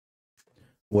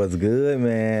What's good,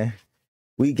 man?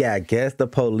 We got Guess the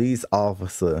Police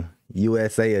Officer,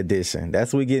 USA edition.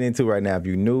 That's what we get into right now. If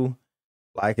you're new,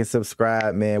 like and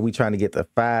subscribe, man. We trying to get to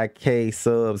 5K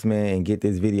subs, man, and get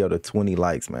this video to 20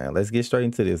 likes, man. Let's get straight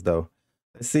into this, though.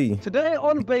 Let's see. Today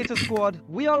on Beta Squad,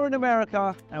 we are in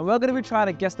America, and we're going to be trying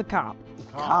to guess the cop.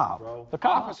 The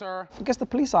cop officer. Guess the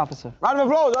police officer. Round of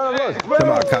applause, round of applause. Come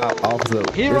on, cop, officer.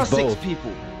 Here are It's 6 both.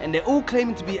 people, and they're all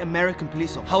claiming to be American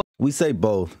police officers. We say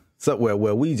both. So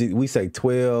well, we say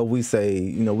 12. We say,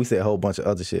 you know, we say a whole bunch of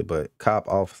other shit, but cop,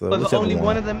 officer. But only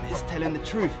one of them is telling the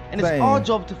truth. And it's Same. our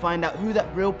job to find out who that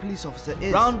real police officer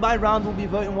is. Round by round, we'll be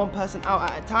voting one person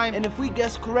out at a time. And if we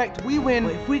guess correct, we win.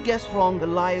 But if we guess wrong, the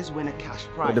liars win a cash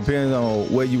prize. It depends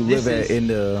on where you live at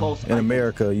in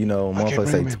America. You know, motherfuckers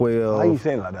say 12. Why are you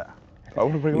saying like that? I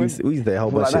want to bring him in. We say a whole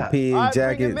bunch of pig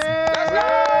jackets.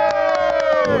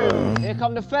 Here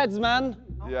come the feds, man.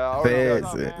 Yeah, Feds.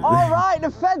 All right,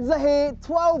 the feds are here.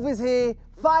 12 is here.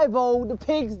 5-0, the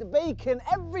pigs, the bacon,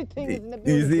 everything is in the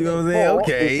building. You see what I'm saying?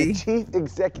 Okay. He's the chief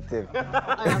executive.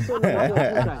 I saw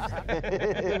that.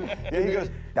 Yeah, he goes,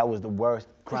 that was the worst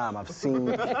crime I've seen in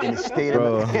the state of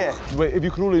Bro. America. Wait, if you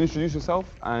could all introduce yourself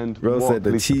and Bro what said the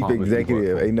police chief department you work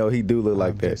executive. for. Hey, no, he do look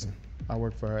like that. Jason. I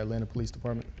work for Atlanta Police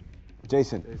Department.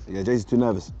 Jason. Yeah, Jason's too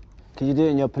nervous. Can you do it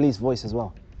in your police voice as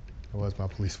well? That was my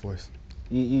police voice.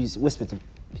 You whisper to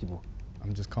people.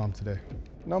 I'm just calm today.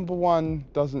 Number one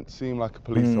doesn't seem like a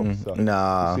police officer.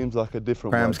 Nah. He seems like a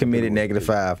different Crimes word to committed deal with.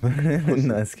 -5.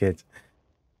 No, sketch.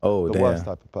 Oh, The damn. worst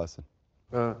type of person.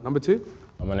 Number 2?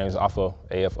 My name is Afo,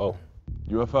 AFO.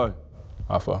 UFO.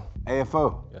 Afo.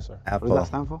 AFO. Yes, sir. What does that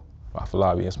stand for?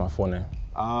 Afolabi, it's my full name.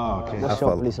 Oh, okay. What's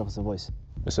your police officer voice?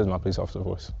 This is my police officer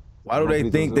voice. Why do they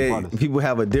think that people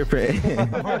have a different...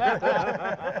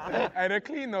 Hey, they're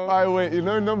clean though. Hey, wait, you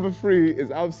know number 3 is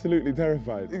absolutely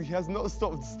terrified. He has not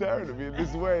stopped staring at me in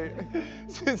this way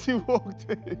since he walked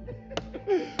in.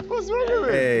 What's wrong with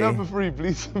him? Hey. Number 3,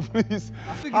 please, please.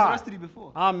 I think he's arrested you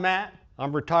before. I'm Matt.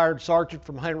 I'm retired sergeant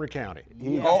from Henry County.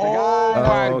 Oh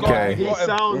my okay. God. He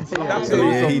sounds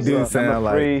Yeah, he do sound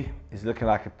like... 3 is looking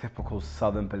like a typical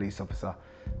Southern police officer.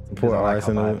 Poor Doesn't like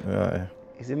Arsenal. our vibe.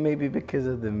 Is it maybe because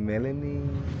of the melanin?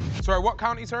 Sorry, what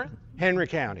county, sorry? Henry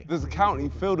County. There's a county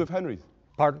filled with Henrys.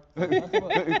 Pardon?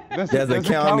 There's a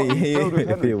county filled with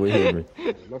Henrys. filled with Henry.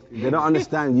 They don't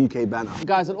understand UK banner.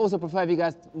 Guys, I'd also prefer if you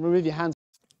guys remove your hands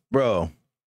Bro,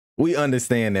 we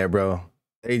understand that, bro.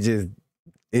 It's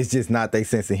just not their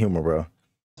sense of humor, bro.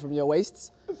 from your waists.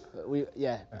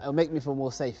 It'll make me feel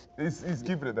more safe. He's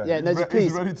keeping it there. Yeah, no, He's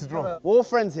please. ready to draw. We're all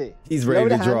friends here. He's ready Lower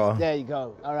to the hands. draw. There you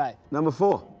go. All right. Number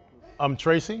 4. I'm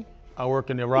Tracy. I work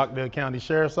in the Rockdale County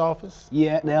Sheriff's Office.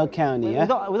 Yeah, Dale County, yeah?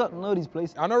 We don't know these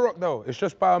places. I know Rockdale. It's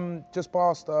just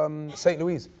past St.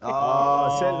 Louis.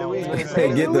 Oh, St. Louis.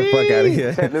 Hey, get the fuck out of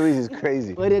here. St. Louis is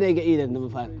crazy. Where did they get you then, number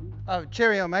 5?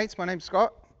 Cheerio, mates. My name's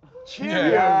Scott.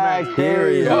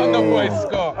 Cheerio. No boy,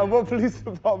 Scott. And what police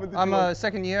department did I'm you work? a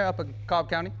second year up at Cobb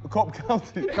County. Cobb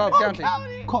County. Cobb County.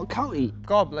 Cobb County?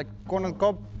 Cobb, like going on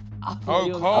Cobb. Oh,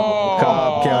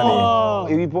 Cobb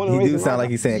County. Is he born and He raised do in sound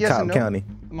like he's saying Yes Cobb and no. County.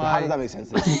 How does that make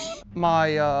sense?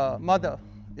 My mother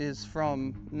is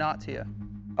from not here.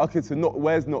 Okay, so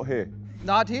where's not here?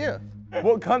 Not here.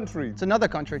 What country? It's another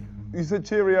country. You said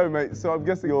cheerio, mate, so I'm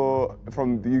guessing you're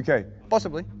from the UK.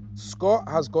 Possibly. Scott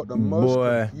has got the most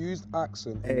Boy. confused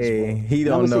accent. Hey, he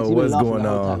don't Number 6, know you've been what's laughing going the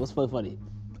whole time. on. What's so funny?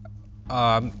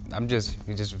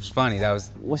 It just was funny. That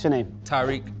was What's your name?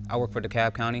 Tyreek. I work for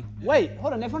DeKalb County. Wait,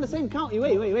 hold on. They're from the same county.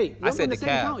 Wait. I said the same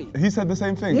DeKalb. county. He said the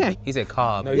same thing? Yeah. He said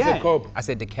Cobb. No, he said Cobb. I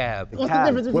said DeKalb. What's the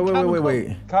difference between Cobb and Cobb?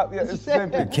 Wait. Cap, yeah, it's the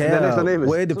same thing. Their next name is-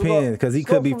 Well, it depends, because he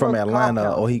could be from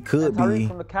Atlanta, or he could be...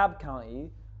 From the Cobb County.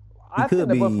 He could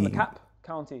be...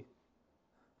 County.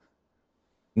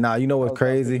 Nah, you know what's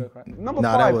crazy? Number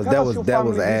Nah, 5, that was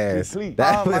ass. That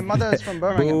My was, mother is from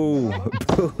Birmingham.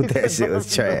 boo, that shit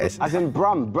was trash. As in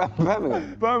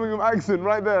Birmingham. Birmingham accent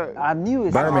right there. I knew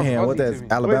it. Birmingham, what that's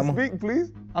Alabama? Wait, speak,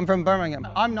 please. I'm from Birmingham.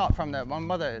 I'm not from there. My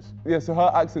mother is. Yeah, so her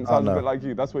accent sounds no. a bit like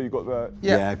you. That's where you got the...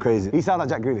 Yeah. Crazy. He sounds like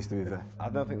Jack Grealish, to be fair. I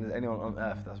don't think there's anyone on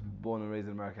earth that's born and raised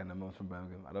in America and their mom's from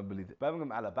Birmingham. I don't believe it.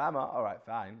 Birmingham, Alabama, all right,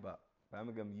 fine, but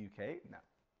Birmingham, UK, no.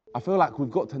 I feel like we've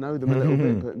got to know them a little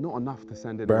bit, but not enough to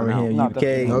send anyone Birmingham, out.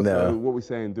 UK, So no. what we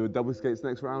saying, do a double skates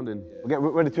next round? And We'll get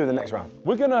ready to the next round.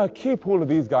 we're gonna keep all of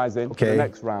these guys in for Okay. the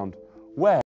next round.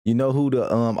 Where You know who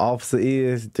the officer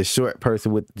is? The short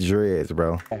person with the dreads,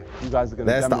 bro. you guys are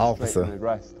gonna That's the demonstrate officer. an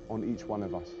arrest on each one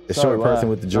of us. The short person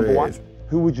with the Number 1, dreads.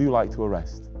 who would you like to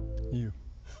arrest? You.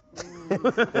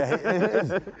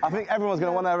 I think everyone's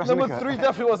going to want to arrest Number Mika. 3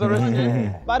 definitely was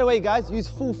arrested. By the way, guys, use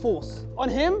full force. On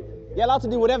him, you're allowed to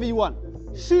do whatever you want.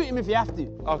 Shoot him if you have to.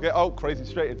 Okay, oh, crazy,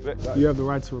 straight into it. You have the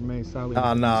right to remain silent.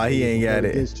 Oh, no, he ain't got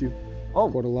it. Against you. Oh.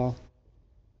 For the law.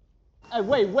 Hey,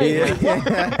 wait, what?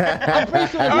 I'm pretty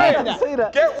sure you say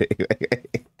that.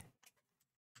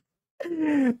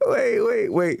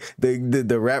 Wait.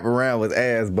 The wrap around was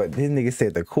ass, but this nigga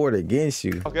said the court against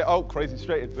you. Okay, oh, crazy,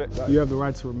 straight into it. You have the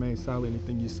right to remain silent.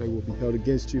 Anything you say will be held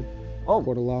against you. Oh.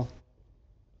 For the law.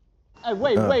 Hey,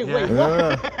 wait,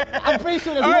 what? I'm pretty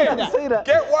sure there's say that.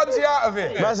 Get onesie out of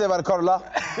it. Man said about the court of law.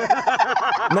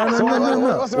 No.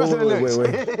 What's the rest of the lyrics?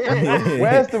 Wait.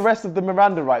 Where's the rest of the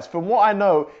Miranda rights? From what I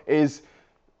know is,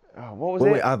 what was it?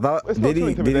 Wait, I thought, did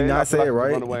he not say it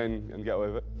right? Run away and get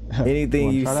away with it.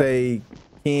 Anything you say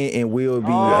can and will be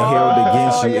held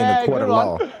against you in the court of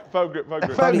law. Phone grip. I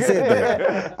thought he said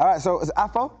that. All right, so it's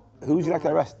Afro. Who would you like to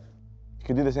arrest? You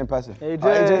can do the same person.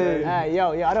 AJ.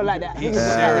 Yo, I don't like that.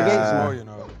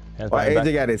 Why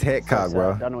AJ got his head cocked,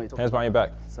 bro? Hands behind your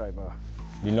back. Sorry, bro.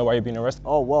 Do you know why you're being arrested?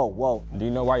 Oh, whoa. Do you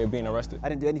know why you're being arrested? I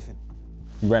didn't do anything.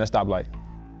 You ran a stoplight.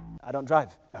 I don't drive.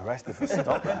 Arrested for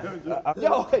stoplight.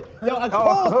 Yo, I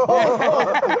called.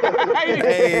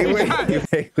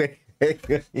 Hey, wait.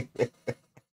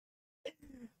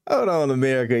 Hold on,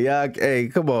 America. Y'all, hey,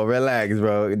 come on, relax,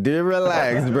 bro.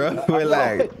 Relax, bro.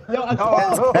 Relax. Yo, I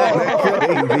called.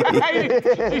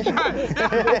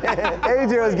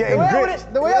 AJ was getting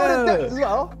gripped. The way I would have done as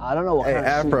well. I don't know what Hey,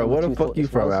 Afro, where the fuck you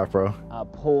from, Afro?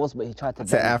 Pause, but he tried to. I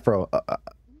said Afro.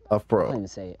 Afro. I can't even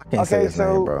say it. I can't say his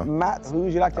name, bro. Matt, who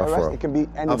would you like to arrest? Afro. It can be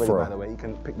anybody, Afro. by the way. You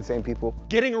can pick the same people.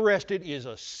 Getting arrested is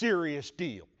a serious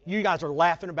deal. You guys are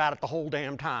laughing about it the whole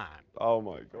damn time. Oh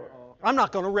my God. I'm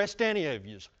not going to arrest any of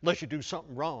you unless you do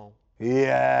something wrong.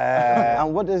 Yeah.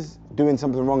 And what does doing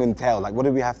something wrong entail? Like, what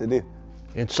do we have to do?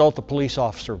 Insult the police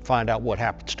officer and find out what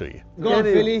happens to you. Go on,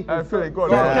 Philly. Philly, go on.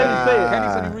 Kenny, say it. Kenny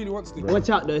said he really wants to. Watch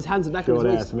out, though. His hands are back on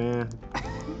his waist. man.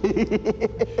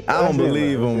 I don't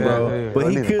believe him, bro.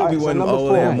 But he could be one of them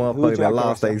old ass motherfuckers that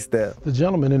lost their step. The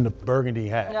gentleman in the burgundy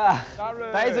hat. Yeah,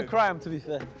 that is a crime, to be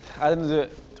fair. I didn't do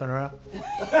it. Turn around.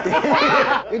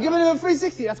 You're giving him a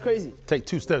 360. That's crazy. Take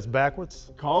 2 steps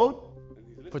backwards. Cold?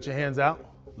 Put your hands out.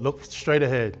 Look straight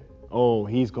ahead. Oh,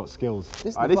 he's got skills.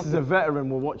 This is a veteran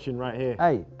we're watching right here.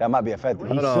 Hey, that might be a fed.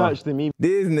 He searched him.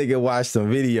 This nigga watched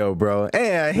some video, bro.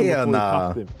 Hell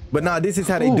nah. But nah, this is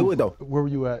how they do it, though. Where were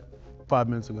you at 5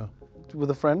 minutes ago?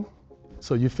 With a friend.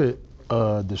 So you fit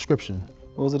a description.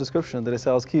 What was the description? Did they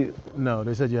say I was cute? No,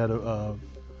 they said you had a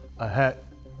hat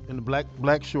and the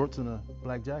black shorts and a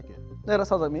black jacket. Yeah, that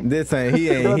sounds like me. This ain't, he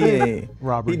ain't.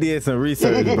 Robbery. He did some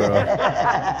research, bro.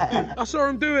 I saw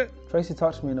him do it. Tracy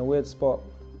touched me in a weird spot.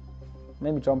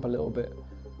 Made me jump a little bit.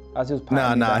 As he was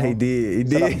patting me down. He did.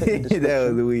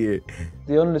 That was weird.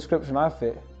 The only description I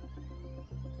fit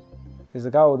is a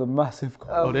guy with a massive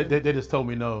car. Oh, they just told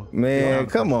me no. Man,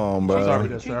 come on, bro. I'm sorry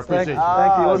for that, sir. I appreciate you.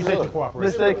 Thank you. Appreciate your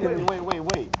cooperation.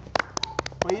 Wait.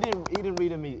 Well, he didn't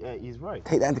read him. He's right.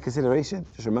 Take that into consideration.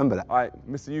 Just remember that. All right,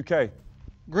 Mr. UK.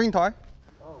 Green tie.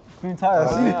 Green tie, I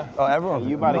see. Oh, everyone.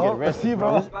 You about to get arrested,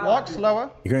 bro. Walk slower.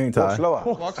 Green tie. Walk slower.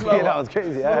 Walk slower. Yeah, that was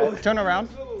crazy. Yeah. Turn around.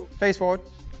 Face forward.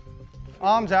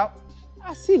 Arms out.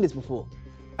 I've seen this before.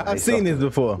 I've seen this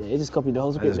before. Yeah, he just copied the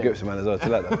whole I script. just gripped some man as well. Too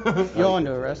like that. You're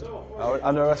under arrest.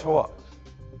 Under arrest for what?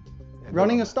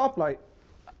 Running a stoplight.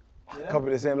 Copy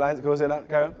the same lines. Go say that,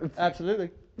 Karen. Absolutely.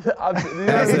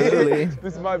 Absolutely.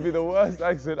 This might be the worst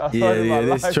accent I've Yeah, heard in my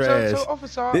this life. trash. So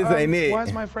officer, This ain't it. why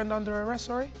is my friend under arrest,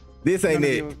 sorry? This ain't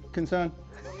it. Concern.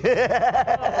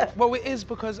 Well, it is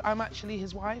because I'm actually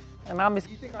his wife. And I'm his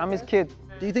kid.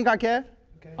 Do you think I care?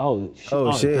 Oh,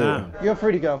 shit. Damn. You're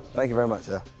free to go. Thank you very much,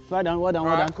 sir. Well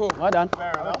done. Cool. Well done.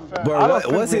 Bro,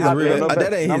 what's his real?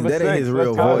 That ain't his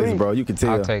real voice, bro. You can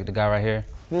tell. I'll take the guy right here.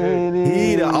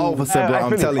 He the officer, bro.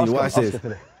 I'm telling you. Watch this.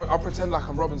 I'll pretend like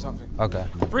I'm robbing something. Okay.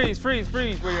 Freeze, where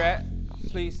you're at.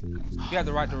 Please, you have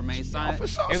the right to remain silent.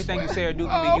 Everything you say or do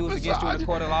can be used against you in the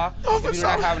court of law. If you do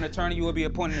not have an attorney, you will be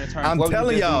appointed an attorney. I'm What would you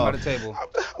telling do y'all. by the table? I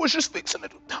was just fixing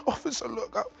it. Officer,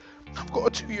 look, I've got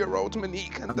a 2-year-old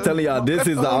Monique. And I'm telling y'all, this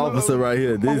is the officer right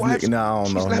here. This nigga, nah, I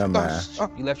don't know. Never mind.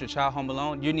 You left your child home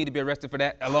alone. You need to be arrested for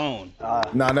that alone.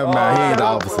 Nah, never mind. He ain't the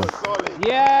officer.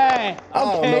 Yeah. I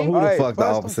don't know who the fuck the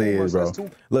first officer and is, bro.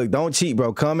 foremost, Look, don't cheat,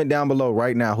 bro. Comment down below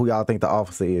right now who y'all think the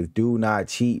officer is. Do not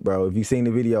cheat, bro. If you seen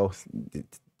the video,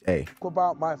 hey. Talk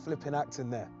about my flipping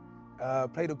acting there.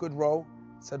 Played a good role.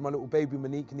 Said my little baby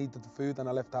Monique needed the food and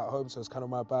I left out home, so it's kind of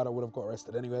my bad. I would have got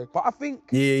arrested anyway. But I think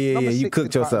Yeah. number You 6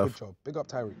 cooked did quite a yourself. good job. Big up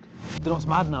Tyreek. You know what's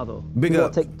mad now though? Big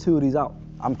up. Take 2 of these out.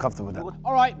 I'm comfortable with that.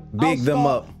 All right. Big I'll them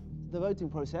start up. The voting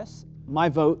process. My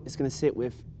vote is going to sit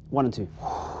with 1 and 2.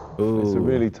 It's a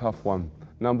really tough one.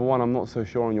 Number one, I'm not so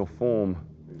sure on your form.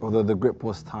 Although the grip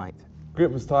was tight.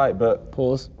 Grip was tight, but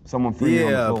pause. Someone threw me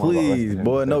on the Yeah, floor. please,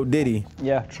 boy, no Diddy.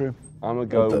 Yeah, true. I'm gonna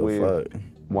go with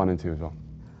 1 and 2 as well.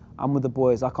 I'm with the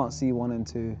boys. I can't see 1 and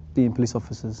 2 being police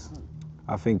officers.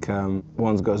 I think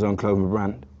one's got his own clothing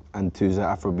brand and two's an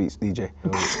Afrobeats DJ.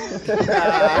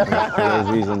 For those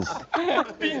reasons.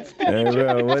 Hey,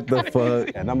 bro, what the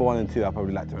fuck? Yeah, number 1 and 2, I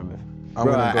probably like to remember.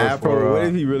 Bro, Afro, what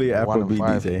if he really an Afrobeat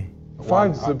DJ?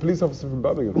 5's a police officer from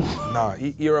Birmingham. Nah,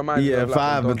 he reminds me of like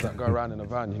 5 those that go around in a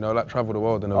van, you know, like travel the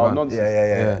world in a Oh, van.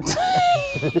 nonsense.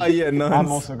 Yeah. Oh, yeah, no.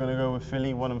 I'm also gonna go with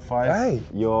Philly, 1 and 5. Hey.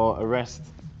 Your arrest,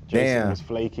 Jason, Damn. was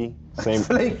flaky. Same.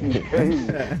 Flaky.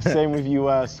 Same with you,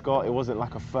 Scott. It wasn't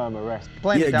like a firm arrest.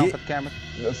 Playing it down for the camera.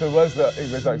 So where's the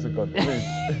English accent gone? Please.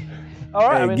 All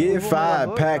right, Hey, get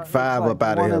 5, pack 5 up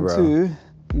out of here, bro. 1 and 2,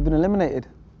 you've been eliminated.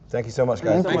 Thank you so much,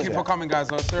 guys. Thank you for coming, guys.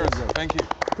 No, seriously, thank you.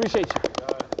 Appreciate you.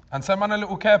 And send man a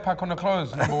little care pack on the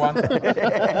clothes, number 1.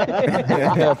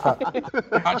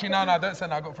 Actually, no, don't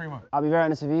send that. I got 3 more. I'll be very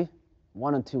honest with you.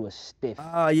 1 and 2 was stiff.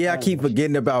 Oh, yeah, I keep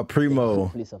forgetting about Primo.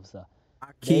 Police officer.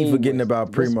 Keep forgetting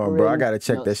about Primo, bro. I gotta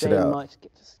check that shit out.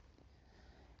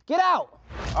 Get out!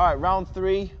 All right, round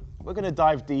 3. We're gonna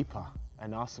dive deeper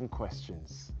and ask some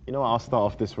questions. You know what? I'll start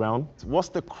off this round. What's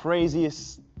the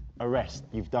craziest arrest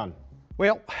you've done?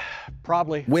 Well,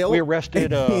 probably. Well- We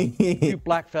arrested a few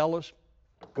black fellas.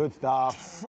 Good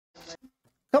stuff.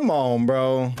 Come on,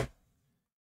 bro.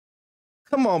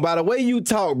 Come on, by the way you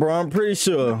talk, bro, I'm pretty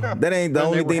sure that ain't the When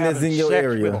only they were thing that's in having your sex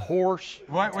area. with a horse.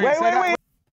 Wait.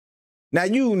 Now,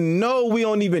 you know we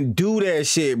don't even do that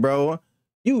shit, bro.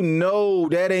 You know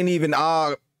that ain't even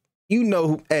our... You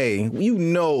know, hey, you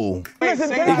know.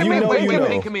 Listen, If you know, you know.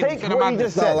 Take what you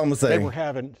just That's all said. I'm gonna say. They were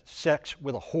having sex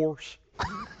with a horse.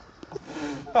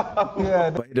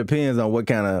 But it depends on what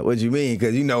you mean,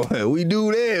 because you know we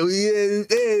do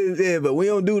that, but we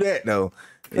don't do that though.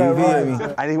 You feel me?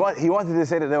 And he wanted to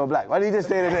say that they were black. Why did he just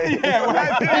say that?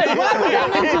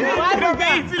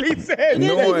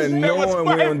 Knowing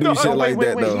we don't do shit like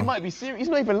that He though. might be serious. He's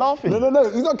not even laughing.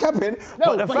 No, he's not capping.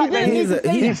 No, but the but fact he that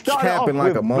didn't. He's started capping off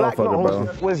like a with black motherfucker, bro.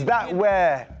 novels. Was that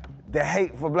where the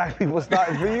hate for black people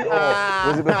started for you, or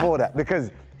was it before that?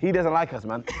 Because he doesn't like us,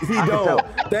 man. He don't.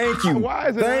 Thank you. Why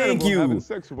is it Thank you. having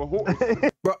sex with a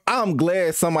horse? Bro, I'm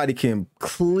glad somebody can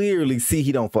clearly see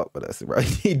he don't fuck with us, bro.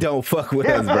 He don't fuck with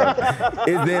us, bro.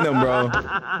 It's in him, bro.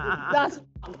 That's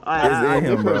It's in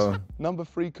him, bro. Number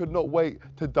 3 could not wait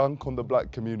to dunk on the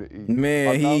black community.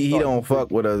 Man, I'm now he starting don't to fuck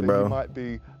think with us, that bro. He might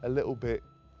be a little bit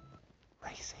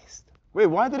racist. Wait,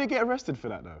 why did they get arrested for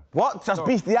that though? What? That's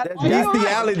bestiality.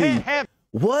 Bestiality.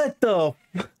 What the?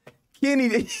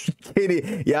 Kenny,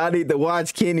 y'all need to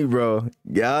watch Kenny, bro.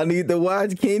 Y'all need to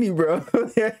watch Kenny, bro.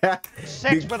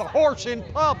 Sex with a horse in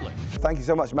public. Thank you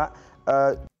so much, Matt.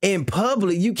 In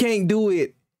public, you can't do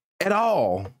it at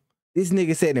all. This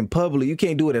nigga said in public, you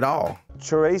can't do it at all.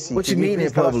 Tracy, What you can mean in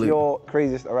please tell us public? your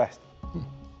craziest arrest?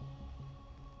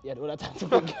 Yeah, all that time to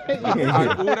think.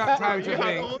 All that time to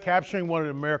think. Capturing one of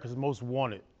America's most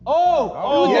wanted.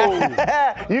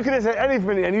 Yeah. You could have said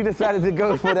anything and you decided to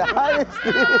go for the highest.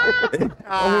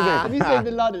 Have you saved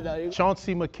in London though?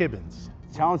 Chauncey McKibbins.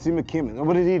 Chauncey McKibbin.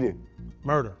 What did he do?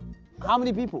 Murder. How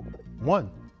many people? One.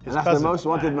 His And that's cousin. the most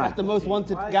wanted man. That's the most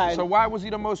wanted guy. So why was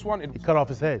he the most wanted? He cut off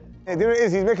his head. Hey, there it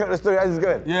is. He's making up the story as he's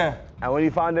going. Yeah. And when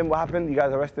you found him, what happened? You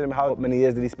guys arrested him. How many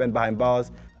years did he spend behind bars?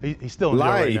 He's still in jail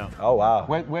right now. Oh, wow.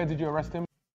 Where did you arrest him?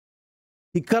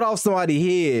 He cut off somebody's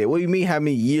head. What do you mean how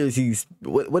many years he's...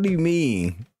 What do you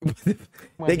mean?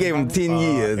 They gave him 10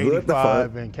 years. What the fuck?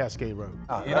 85 and Cascade Road.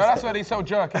 You know, that's where they sell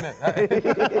jerk, innit?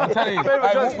 I'm telling you.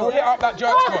 We'll hit up that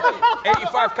jerk spot.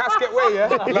 85 Cascade Way, yeah?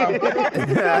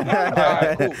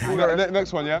 Alright, cool.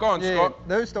 Next one, yeah? Go on, Scott.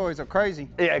 Those stories are crazy.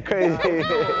 Yeah, crazy.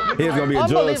 Here's gonna be a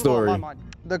drug Unbelievable in story. my mind.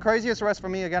 The craziest arrest for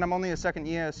me, again, I'm only a second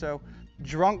year, so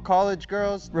drunk college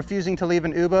girls refusing to leave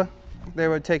an Uber. They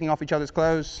were taking off each other's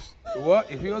clothes.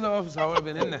 What? If you were the officer, I would have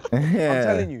been in there. I'm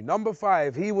telling you, number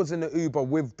 5, he was in the Uber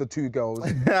with the 2 girls,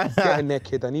 getting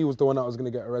naked, and he was the one that was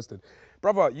going to get arrested.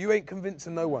 Brother, you ain't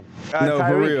convincing no one. No,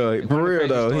 for real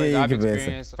though, he ain't I've convincing.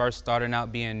 experienced first starting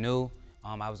out being new.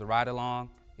 I was a ride along.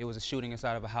 It was a shooting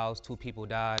inside of a house. 2 people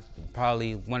died.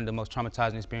 Probably one of the most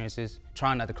traumatizing experiences.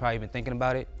 Trying not to cry even thinking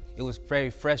about it. It was very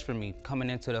fresh for me coming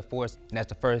into the force, and that's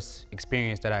the first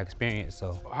experience that I experienced,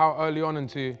 so. How early on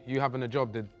into you having a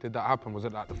job did that happen? Was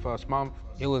it like the first month?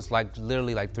 It was like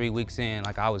literally like 3 weeks in,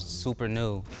 like I was super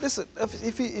new. Listen,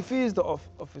 if he is the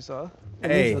officer,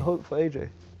 Hey. there's a hope for AJ.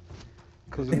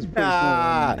 Because he's pretty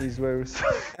small and he's very...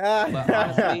 But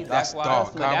honestly, that's why.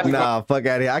 Nah, fuck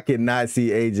out of here. I cannot see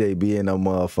AJ being no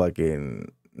motherfucking,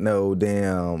 no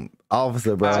damn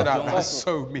officer, bro. That's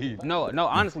so mean. No,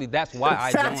 honestly, that's why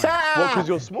I joined. Well, because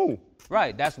you're small.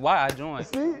 Right, that's why I joined.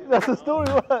 See, that's the story.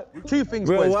 What? Two things,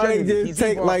 Bro, boys. why they genuinely. just He's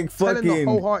take either like telling the fucking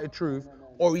wholehearted truth,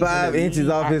 or he's 5 inches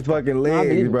off his fucking I legs,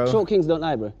 believe bro? short kings don't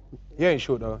lie, bro. You ain't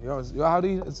short though. How do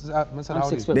you? I'm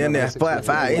 6 foot. Then that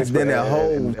 5 inches, then that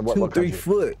whole In what 2-3 country?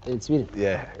 foot. In Sweden.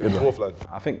 Yeah. In Northland.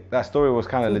 I think that story was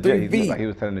kind of 2-3 legit. He feet. looked like he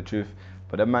was telling the truth.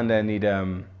 But that man there need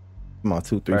Come on,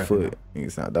 2-3 Very foot.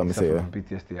 It's not dumb as suffer hell. from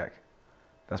PTSD act.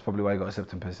 That's probably why he got a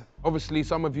septum piercing. Obviously,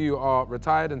 some of you are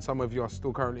retired and some of you are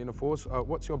still currently in the force.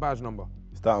 What's your badge number?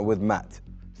 Starting with Matt.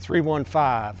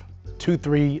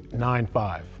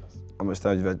 315-2395. How much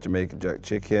time you've had Jamaican jerk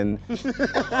chicken? Jamaican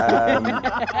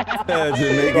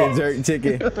jerk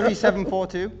chicken.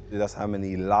 3742. That's how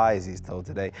many lies he's told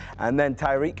today. And then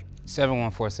Tyreek.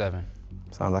 7147.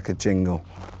 Sounds like a jingle.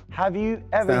 Have you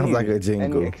ever Sounds used like a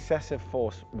jingle. any excessive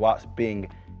force whilst being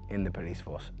in the police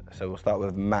force? So we'll start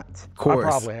with Matt. Of course. I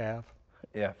probably have.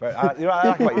 Yeah, you know, I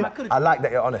like about you. I like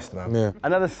that you're honest, man. Yeah.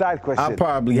 Another side question. I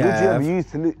probably Would have. you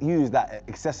ever use that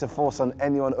excessive force on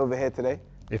anyone over here today?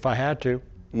 If I had to.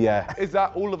 Yeah. Is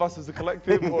that all of us as a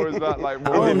collective, or is that like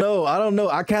I more? don't know.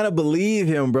 I kind of believe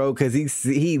him, bro, because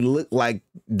he looked like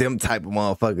them type of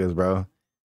motherfuckers, bro.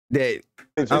 That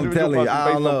I'm telling you,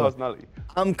 I don't know.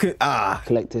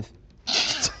 Collective.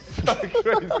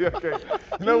 Crazy, okay.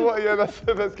 You know what? Yeah, that's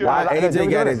good.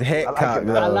 AJ got his head cocked, I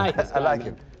though. like it. I like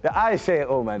him. The eyes say it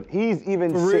all, man. He's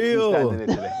even For sick real. standing here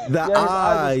today. The Yeah, his eyes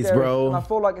are eyes, scary. bro. And I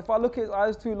feel like if I look at his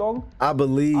eyes too long, I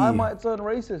believe. I might turn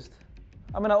racist.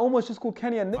 I mean, I almost just called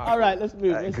Kenny a Nick. All right, let's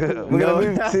move. Let's We're move. gonna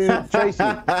move to Tracy.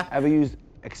 Ever used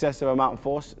excessive amount of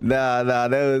force? Nah, that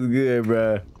was good,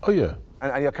 bro. Oh, yeah.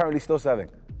 And you're currently still serving?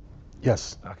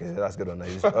 Yes. Okay, so that's good on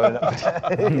that.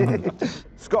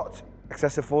 Scott,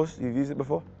 excessive force, you've used it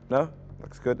before? No?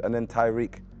 Looks good. And then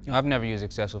Tyreek. I've never used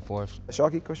excessive force. A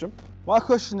Sharky question? My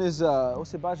question is,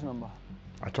 what's your badge number?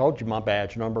 I told you my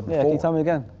badge number before. Yeah, can you tell me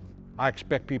again? I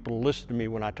expect people to listen to me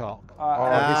when I talk. That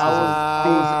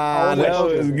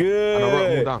was good. And I wrote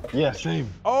them all down. Yeah, same.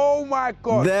 Oh my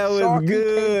God. That was Sharky came through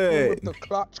good. with the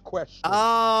clutch question.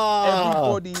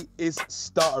 Oh. Everybody is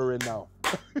stuttering now.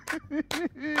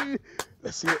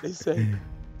 Let's see what they say.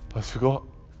 I forgot.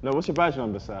 No, what's your badge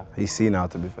number, sir? He's seen now,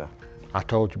 to be fair. I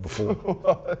told you before.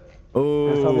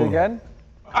 Tell me again.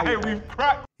 Hey, we've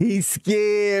cracked. He's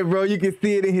scared, bro. You can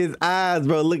see it in his eyes,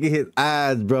 bro. Look at his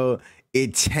eyes, bro.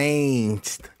 It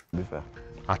changed. To be fair.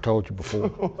 I told you before.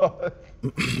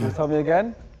 Tell me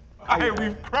again. Hey,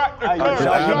 we've cracked the Hey, code.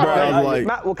 Eyebrows like,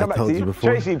 Matt, we'll come I back told to you you. before.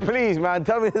 Tracy, please, man,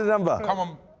 tell me his number. Come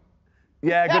on.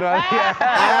 Yeah, good one. Yeah.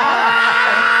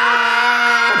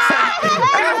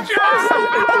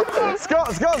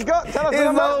 Scott, tell us the It's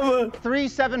number. over.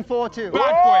 3742.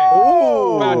 Bad boy.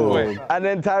 Ooh. Bad boy. And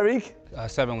then Tyreek.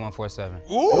 7147.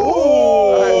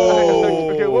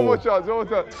 Okay, one more chance. So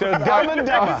Dumb and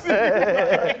Dumber.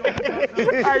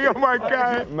 Hey, you're my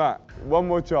guy. Matt, one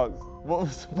more chance. What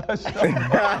was the best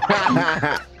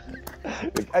shot?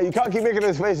 Hey, you can't keep making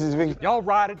those faces, Vic. Y'all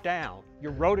write it down. You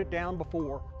wrote it down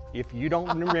before. If you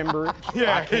don't remember it,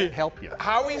 I can't help you.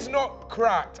 How he's not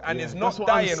cracked and is that's not what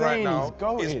I'm dying right saying, now he's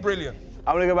going. is brilliant.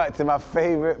 I'm gonna go back to my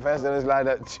favorite person in this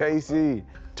lineup, Tracy.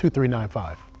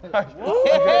 2395. Yeah,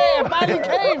 it finally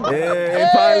came. Yeah, it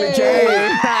finally came.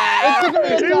 It took me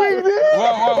a time.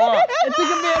 What? It took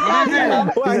me a time.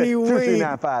 Why he winked?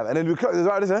 2395. And then we close this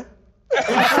right there.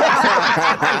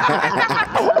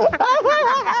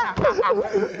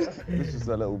 This is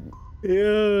a little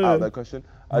Yeah. out of that question.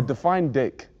 Define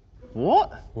dick.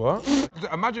 What? What?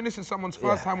 Imagine this is someone's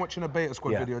first time watching a Beta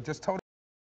Squad Yeah. video. Just tell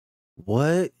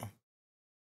What?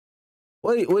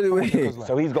 Wait.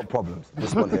 So he's got problems.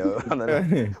 This one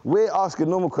here. We're asking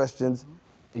normal questions.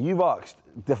 You've asked,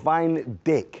 define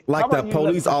dick. Like the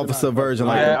police officer version,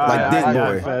 like Dick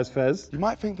Boy. Fez. You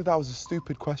might think that was a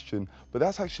stupid question, but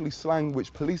that's actually slang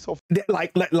which police officers.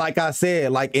 Like I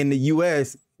said, like in the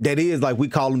US, that is like we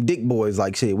call them dick boys,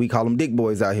 like shit. We call them dick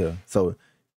boys out here. So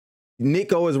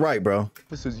Nico is right, bro.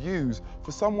 Officers use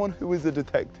for someone who is a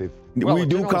detective. We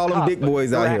do call them dick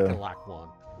boys out here. Like one.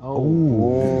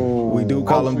 We do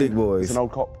call them dick It's boys. an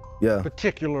old cop. Yeah.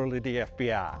 Particularly the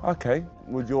FBI. Okay.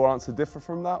 Would your answer differ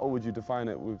from that, or would you define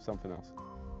it with something else?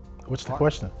 What's the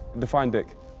question? Define dick.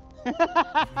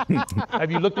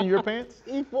 Have you looked in your pants?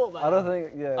 He thought that. I don't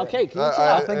think, yeah. Okay, can you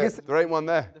tell? I think it's. There ain't one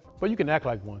there. But you can act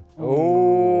like one.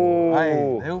 Oh.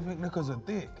 Hey, they all think Nico's a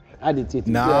dick. I did too.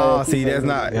 Nah, see, that's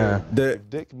not. Yeah. The If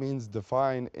dick means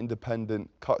define, independent,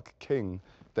 cuck king,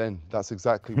 then that's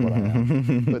exactly what I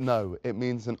am. But no, it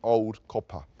means an old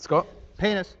copper. Scott?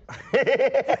 Penis.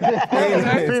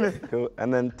 Cool.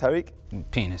 And then Tariq?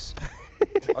 Penis.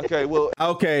 Okay, well,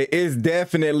 okay, it's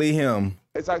definitely him.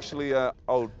 it's actually an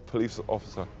old police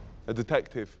officer. A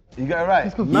detective. You got it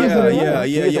right.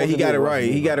 Yeah, he got it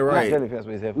right. He got it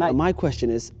right. Matt, my question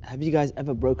is, have you guys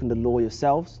ever broken the law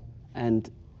yourselves? And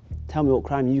tell me what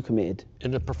crime you committed.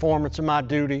 In the performance of my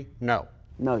duty, no.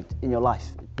 No, in your life.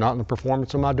 Not in the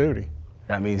performance of my duty.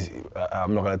 That means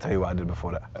I'm not going to tell you what I did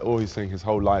before that. Or he's saying his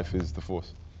whole life is the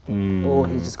force. Or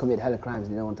he's just committed hella crimes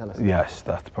and you don't want to tell us. Yes,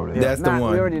 that's probably That's the Matt,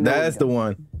 we already one. know That's the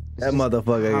one. That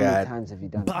motherfucker How many got times have you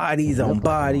done bodies on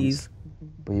bodies.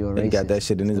 But you're He got racist. that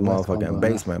shit in his The worst motherfucking combo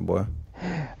basement, boy.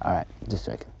 All right, just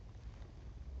joking.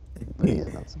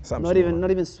 Not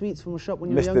even sweets from a shop when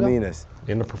you were younger? Misdemeanors.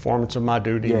 In the performance of my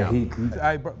duty, no.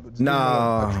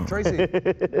 No. Tracy.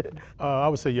 I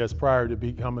would say yes, prior to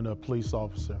becoming a police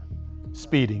officer.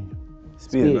 Speeding.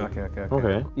 Speeding,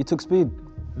 okay. You took speed?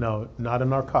 No, not a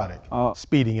narcotic.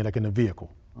 Speeding in a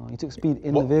vehicle. Oh, you took speed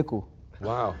in the vehicle?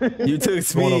 Wow. You took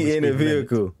speed in the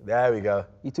vehicle. There we go.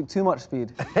 You took too much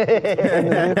speed in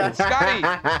the vehicle.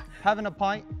 Scotty! Having a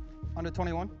pint under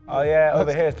 21? Oh yeah,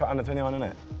 over here it's under 21, isn't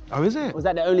it? Oh, is it? Was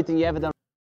that the only thing you ever done?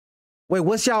 Wait,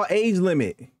 what's y'all age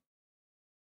limit?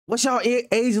 What's y'all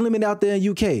age limit out there in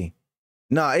UK?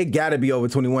 Nah, it gotta be over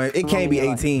 21. It can't be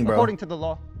 18, bro. According to the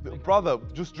law. Brother,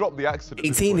 just drop the accident.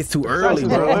 18 is too early,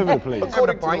 bro. All over the place.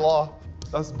 According to the law,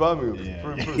 that's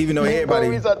Birmingham. Even though everybody,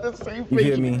 Bro, he's at the same you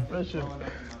hear thing. me?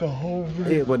 The whole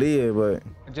Yeah, but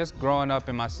Just growing up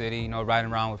in my city, you know,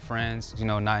 riding around with friends, you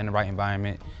know, not in the right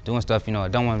environment, doing stuff, you know, I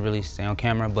don't want to really stay on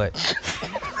camera, but.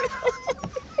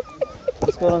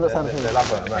 What's going on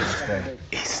that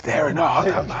He's staring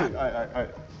hard.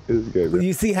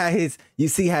 You see how his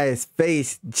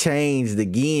face changed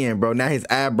again, bro. Now his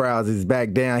eyebrows is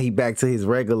back down. He back to his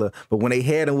regular. But when they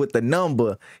had him with the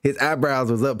number, his eyebrows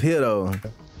was up here though.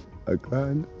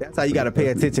 That's how you gotta pay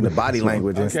attention to body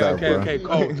language and stuff, bro.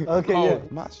 Okay,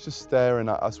 Matt's just staring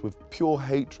at us with pure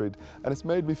hatred, and it's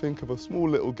made me think of a small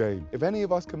little game. If any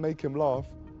of us can make him laugh,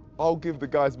 I'll give the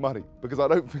guys money, because I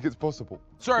don't think it's possible.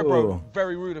 Sorry, bro.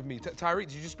 Very rude of me. Tyreek,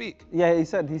 did you speak? Yeah, he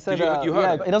said. You heard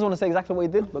yeah, it? he doesn't want to say exactly what he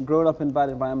did, but growing up in bad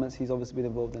environments, he's obviously been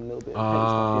involved in a little bit of hate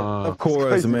stuff. Of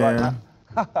course, man.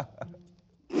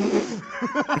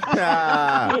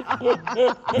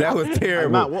 That was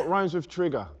terrible. Hey, Matt, what rhymes with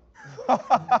trigger? There's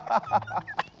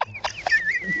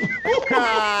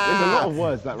a lot of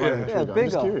words that rhyme with trigger. I'm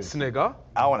just curious. Snigger.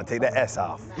 I want to take the S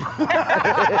off.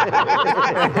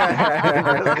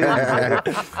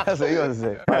 That's what you want to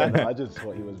say. I just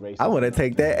thought he was racist. I want to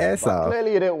take that S off.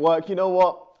 Clearly it didn't work. You know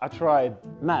what? I tried.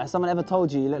 Matt, has someone ever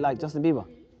told you you look like Justin Bieber?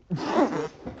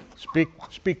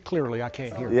 Speak clearly, I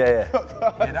can't hear. That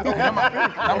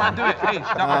might do it. Hey,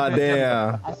 Oh,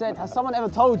 damn. I said, has someone ever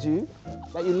told you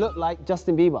that you look like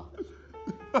Justin Bieber?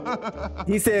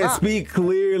 He said speak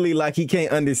clearly like he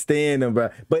can't understand him, bro.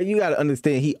 But you gotta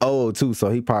understand he old too, so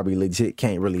he probably legit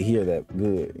can't really hear that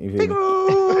good. You feel me?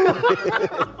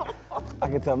 I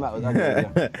can tell Matt was ugly.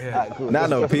 Right, cool. Not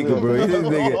no peekaboo. This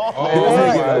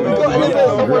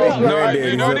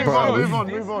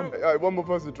Move on. All right, one more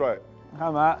person try it. Hi,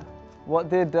 Matt. What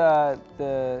did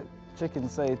the chicken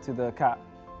say to the cat?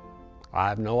 I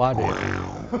have no idea.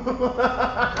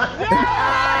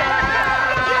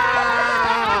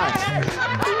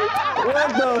 What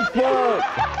the fuck?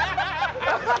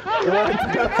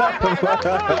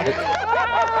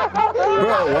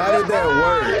 Bro, why did that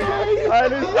work?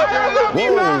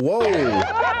 Whoa.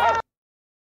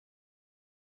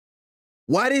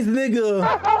 Why this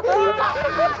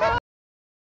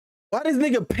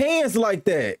nigga pants like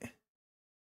that?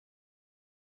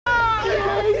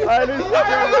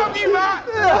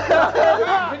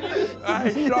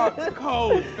 Shots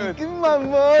cold. Give me my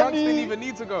money. Shots didn't even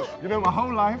need to go. You know, my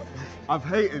whole life, I've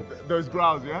hated those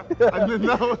growls, yeah? And then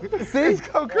now, See? it's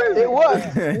go crazy. It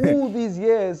worked. All these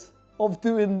years of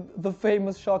doing the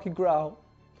famous Sharky growl,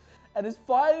 and it's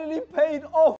finally paid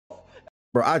off.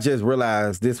 Bro, I just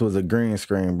realized this was a green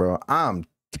screen, bro. I'm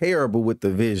terrible with the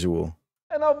visual.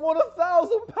 And I've won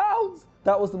 £1,000.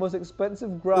 That was the most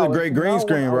expensive growl. It was a great green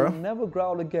screen, bro. I'll never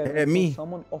growl again At until me.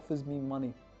 someone offers me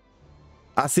money.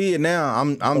 I see it now.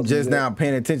 I'm just now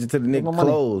paying attention to the nigga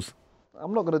clothes.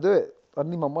 I'm not gonna do it. I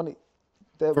need my money.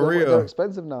 They're real. They're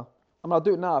expensive now. I mean, I'll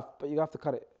do it now, but you have to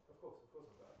cut it.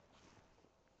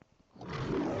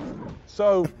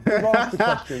 So, we've asked the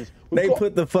questions. They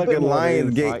put the fucking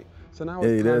Lionsgate. So now Yeah,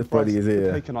 it's that's time for funny us as to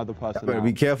hell. take another person Better out.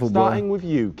 be careful, boy. Starting with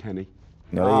you, Kenny.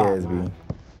 No, they has been.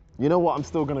 You know what? I'm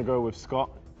still gonna go with Scott.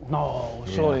 No,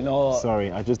 surely not.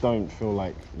 Sorry, I just don't feel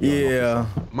like. you're an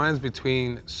officer. Mine's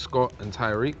between Scott and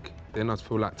Tyreek. Then I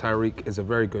feel like Tyreek is a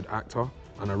very good actor,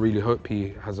 and I really hope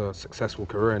he has a successful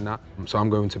career in that. So I'm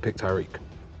going to pick Tyreek.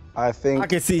 I think I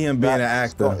can see him being an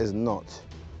actor. Scott is not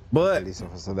But police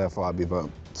officer, therefore I'll be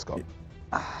voting Scott.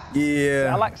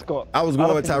 Yeah. I like Scott. I was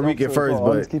going with Tyreek at first, I'll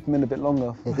but just keep him in a bit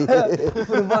longer. For the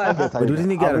vibe. but didn't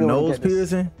he got a nose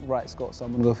piercing? Right, Scott, so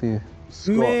I'm gonna go for you.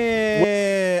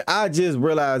 Man, I just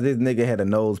realized this nigga had a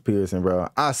nose piercing, bro.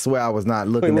 I swear I was not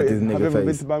looking at this have you nigga ever been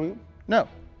face. to Birmingham? No.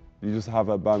 You just have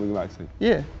a Birmingham accent?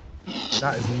 Yeah.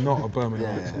 That is not a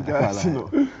Birmingham accent. That's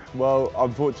not. Well,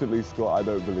 unfortunately, Scott, I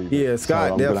don't believe it. Yeah,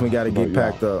 Scott I'm definitely gonna got to have get vote you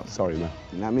packed out. up. Sorry, man.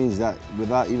 And that means that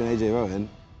without even AJ voting.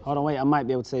 Hold on, wait, I might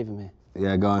be able to save him here.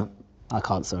 Yeah, go on. I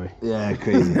can't, sorry. Yeah,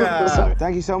 crazy. Sorry.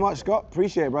 Thank you so much, Scott.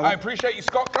 Appreciate it, brother. I appreciate you,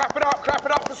 Scott. Clap it up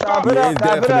for Scott. Yeah, it's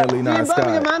definitely not See you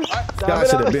in Birmingham, Scott. man. Scott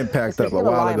should have been packed up If a you're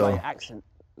gonna while lie about ago. your accent,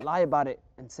 lie about it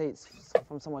and say it's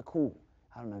from somewhere cool.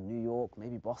 I don't know, New York,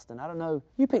 maybe Boston, I don't know.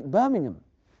 You picked Birmingham.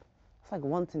 It's like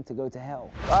wanting to go to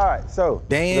hell. All right, so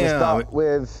Damn. we're gonna start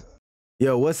with.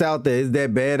 Yo, what's out there? Is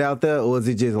that bad out there, or is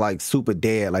it just like super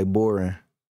dead, like boring?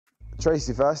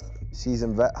 Tracy first,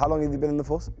 seasoned vet. How long have you been in the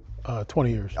force?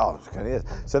 20 years. Oh, 20 years.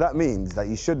 So that means that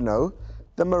you should know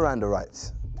the Miranda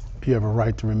rights. You have a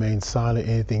right to remain silent.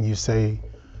 Anything you say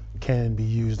can be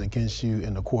used against you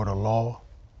in the court of law.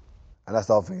 And that's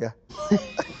the whole thing, yeah?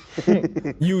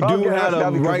 You do have a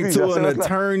right to an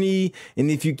attorney, and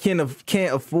if you can't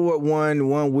afford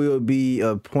one will be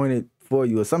appointed for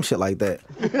you or some shit like that.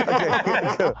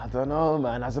 I don't know,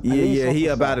 man. As a police Yeah, he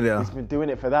officer, up out of there. he's been doing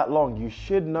it for that long. You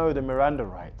should know the Miranda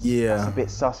rights. Yeah. That's a bit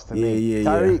sus to me. Yeah.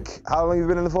 Tariq, how long have you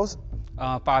been in the force?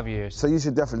 5 years. So you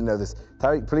should definitely know this.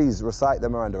 Tariq, please recite the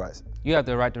Miranda rights. You have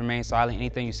the right to remain silent.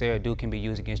 Anything you say or do can be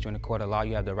used against you in the court of law.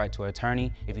 You have the right to an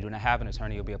attorney. If you do not have an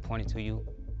attorney, you'll be appointed to you.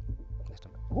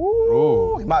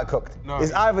 Ooh, he might have cooked. No.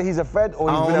 It's either he's a Fed or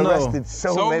he's I been don't know. arrested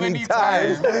so many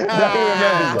times that he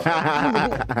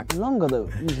remembers it. Longer though,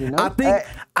 usually, no?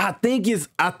 I think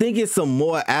it's some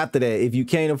more after that. If you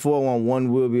can't afford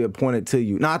one will be appointed to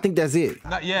you. No, I think that's it.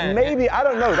 Maybe, I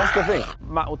don't know, that's the thing.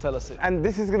 Matt will tell us it. And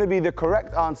this is gonna be the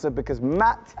correct answer because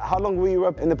Matt, how long were you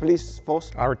up in the police force?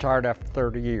 I retired after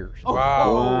 30 years.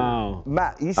 Wow.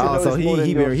 Matt, you should Oh, know so this more than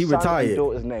he your son retired. and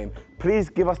daughter's name. Please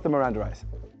give us the Miranda rights.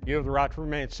 You have the right to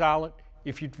remain silent.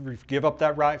 If you give up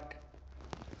that right,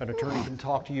 an attorney can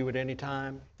talk to you at any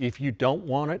time. If you don't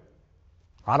want it,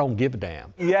 I don't give a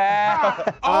damn. Yeah.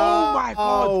 Oh my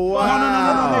God. Oh,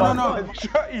 wow. No.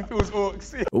 He feels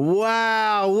orcsy.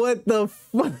 Wow, what the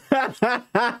fuck?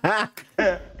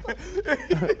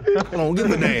 I don't give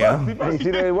a damn. You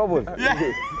see the way he wobbled?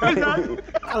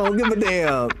 I don't give a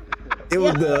damn. It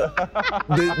was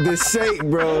the shake,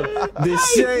 bro. The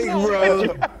shake,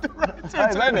 bro.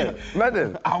 Hey,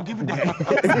 Madden. I don't give a damn.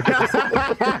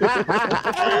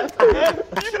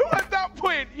 You know, at that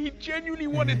point, he genuinely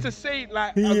wanted to say it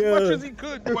like as much as he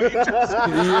could, but it just.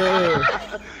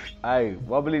 Hey,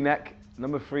 wobbly neck.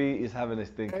 Number 3 is having a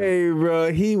stinker. Hey,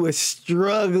 bro, he was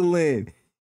struggling.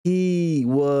 He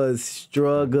was They used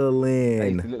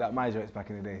struggling. to look like my jokes back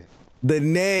in the days. The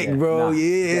neck, Yeah, bro, nah,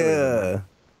 yeah.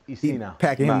 You He see now.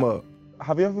 packing him Matt. up.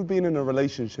 Have you ever been in a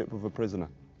relationship with a prisoner?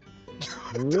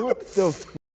 What the f?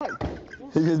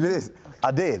 He just did this.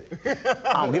 I did.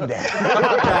 I don't give a damn.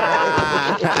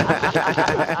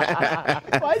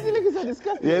 Why is he looking so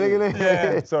disgusting? Yeah, look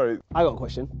at it. Sorry. I got a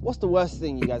question. What's the worst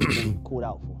thing you guys have been called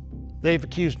out for? They've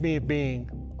accused me of being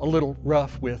a little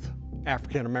rough with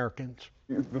African Americans.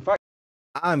 The fact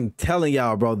I'm telling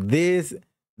y'all, bro,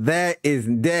 that is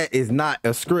not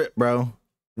a script, bro.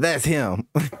 That's him.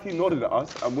 he nodded at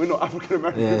us and we're not African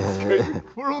Americans. Yeah.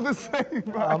 We're all the same,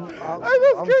 bro. I'm That's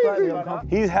slightly crazy. uncomfortable.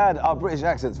 He's had our British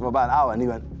accents for about an hour and he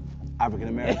went, African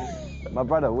American. My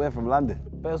brother, we're from London.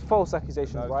 But it was false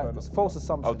accusations, right? It was false I'll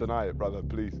assumptions. deny it, brother,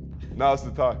 please. Now's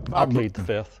the time. I plead the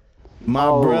fifth. My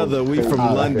brother, we from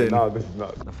London. No, this is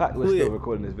not. The fact we're still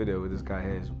recording this video with this guy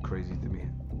here is crazy to me.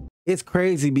 It's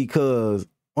crazy because,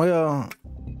 well,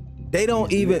 they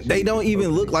don't even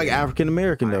look like African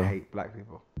American I though. hate black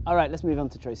people. All right, let's move on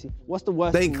to Tracy. What's the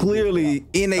worst They thing you've been clearly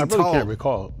in I a really talk. can't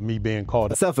recall me being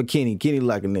called. Except for Kenny. Kenny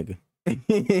like a nigga.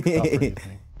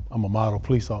 I'm a model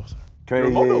police officer.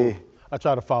 Crazy. I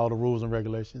try to follow the rules and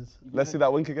regulations. Let's see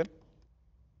that wink again.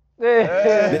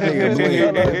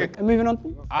 And moving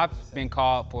on. I've been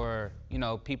called for,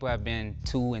 people have been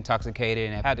too intoxicated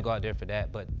and I've had to go out there for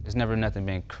that, but there's never nothing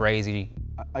been crazy.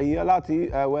 Are you allowed to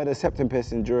wear the septum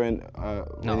piercing during?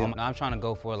 No, I'm trying to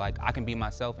go for I can be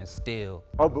myself and still.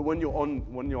 Oh, but when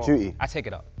you're duty. I take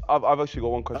it up. I've actually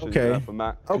got one question for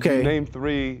Matt. Could you name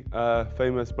 3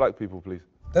 famous black people, please?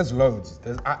 There's loads.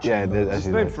 There's actually loads. Just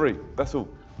name 3. That's all.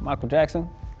 Michael Jackson.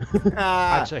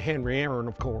 I'd say Henry Aaron,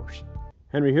 of course.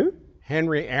 Henry who?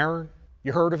 Henry Aaron.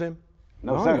 You heard of him?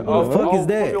 No, Who the fuck is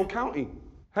that? Your county.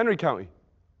 Henry County.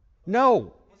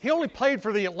 No. He only played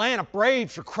for the Atlanta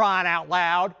Braves, for crying out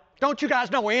loud. Don't you guys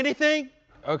know anything?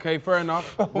 Okay, fair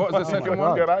enough. What was the second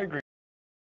one? God, I agree.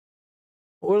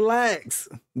 Relax,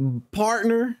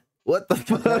 partner. What the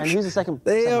fuck? And who's the second?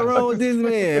 The hell wrong with this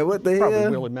man? What the Probably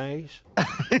hell? Willie Mays.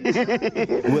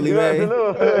 Willie Mays.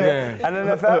 Yeah. And then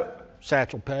that's that.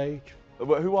 Satchel Paige.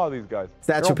 But who are these guys?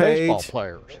 Satchel They're all Paige. baseball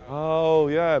players. Oh,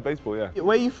 yeah, baseball, yeah.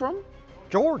 Where are you from?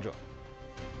 Georgia.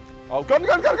 Oh, go.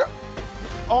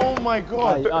 Oh my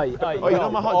God. Aye, Oh, you know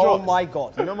my hot drops? Oh my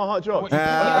God. You know my hot drops? They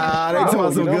talking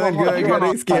about some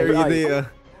good. They scary as hell.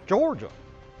 Georgia.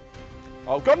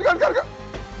 Oh, go.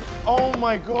 Oh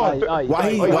my God.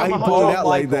 Why he pull it out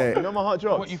like that? You know my hot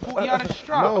drops? What, you thought you had a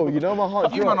strap? No, you know my hot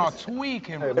drops. You man are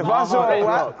tweaking. If I saw a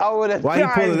rat, I would have Why he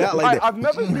pull it out like that? I've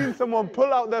never seen someone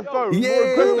pull out their phone.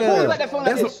 Yeah.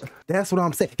 That's what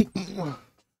I'm saying.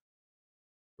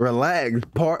 Relax,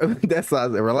 That's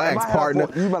relax, partner.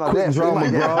 You man are there. Drama,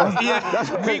 bro.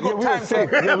 Yeah, we got time to.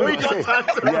 Yeah, we got time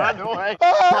to run away.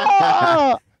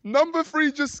 Number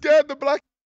 3 just scared the black.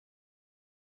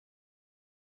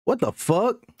 What the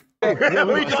fuck? Yeah,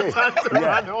 we got time to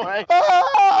run away.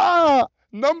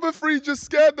 Number 3 just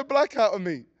scared the black out of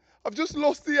me. I've just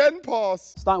lost the end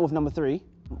pass. Starting with number 3.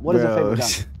 What is your favorite gun?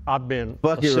 I've been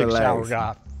Fuck a it, 6-hour relax.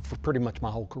 guy for pretty much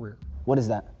my whole career. What is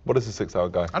that? What is a 6-hour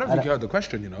guy? I don't think you heard the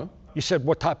question, you know. You said,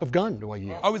 what type of gun do I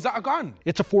use? Oh, is that a gun?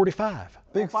 It's a 45.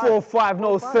 Big 4-5,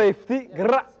 no safety.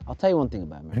 I'll tell you one thing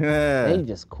about him. Yeah. They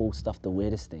just call stuff the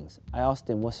weirdest things. I asked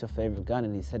him, what's your favorite gun?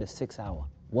 And he said a 6-hour.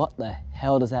 What the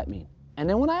hell does that mean? And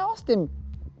then when I asked him,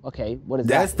 okay, what is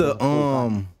That's that?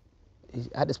 the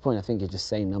At this point, I think you're just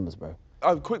saying numbers, bro.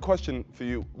 A quick question for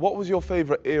you. What was your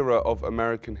favorite era of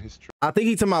American history? I think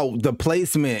he talking about the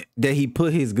placement that he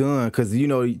put his gun, because you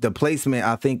know the placement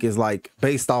I think is like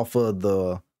based off of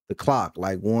the clock,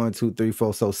 like 1, 2, 3,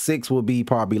 4. So 6 would be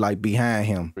probably like behind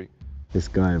him. This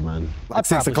guy, man. Like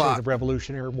 6 o'clock. The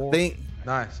Revolutionary War. Think.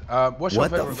 Nice. What's your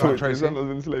What the favorite fuck? gun, Tracy?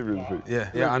 In slavery.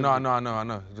 Yeah, I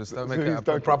know. Just make it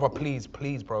a proper please,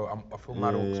 bro. I feel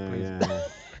mad, please.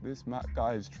 This Matt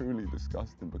guy is truly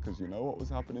disgusting because you know what was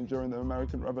happening during the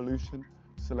American Revolution?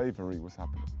 Slavery was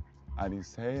happening. And he's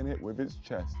saying it with his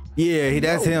chest. Yeah,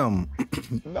 that's him.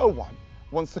 No one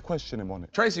wants to question him on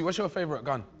it. Tracy, what's your favorite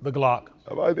gun? The Glock.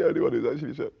 Am I the only one who's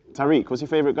actually shit? Tariq, what's your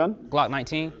favorite gun? Glock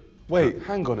 19. Wait,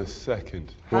 hang on a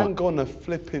second. Hang on a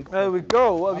flipping. There we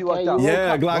go. What have you worked out?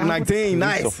 Yeah, Glock 19, Police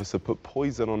nice. officer put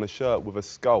poison on a shirt with a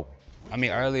skull. I mean,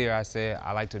 earlier I said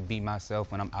I like to beat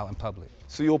myself when I'm out in public.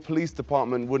 So your police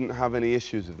department wouldn't have any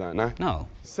issues with that, nah? No.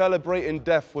 Celebrating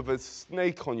death with a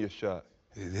snake on your shirt.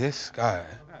 This guy.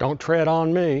 Don't tread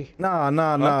on me. Nah.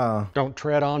 Don't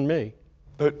tread on me.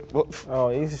 What? Oh,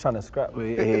 he's just trying to scrap.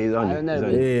 He's on you.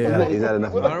 Yeah. He's had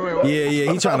enough of that.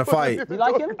 Yeah, he trying to fight. You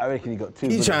like him? I reckon he got 2.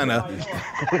 He trying to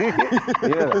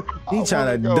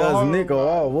go dust home. Nico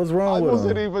off. What's I wrong with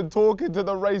wasn't him? even talking to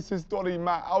the racist Donny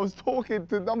Matt. I was talking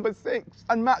to number 6.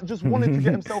 And Matt just wanted to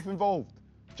get himself involved.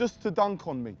 Just to dunk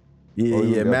on me.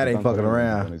 Yeah, Matt ain't fucking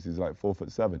around. He's like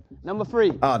 4'7". Number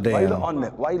 3. Oh, damn. Why you not on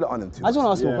them? Why you not on them too? I just want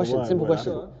to ask you a question, simple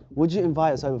question. Would you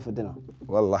invite us over for dinner?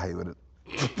 Wallahi, he wouldn't.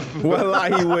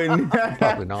 Well, he wouldn't.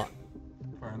 Probably not.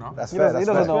 Fair enough. That's fair. That's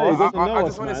fair. I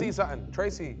just want to see something.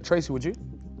 Tracy, would you?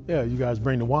 Yeah, you guys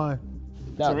bring the wine.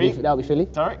 That would be Philly.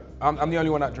 Tariq? I'm the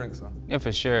only one that drinks, though. Yeah,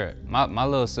 for sure. My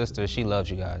little sister, she loves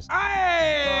you guys.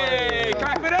 Hey!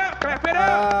 Clap it up!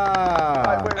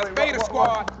 Let's Beta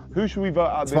Squad. Who should we vote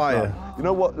out this Fire. round? You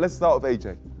know what? Let's start with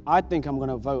AJ. I think I'm going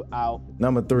to vote out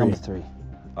Number 3. number 3.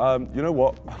 You know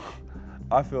what?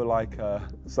 I feel like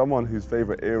someone whose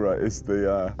favorite era is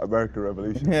the American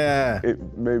Revolution. Yeah.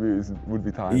 Would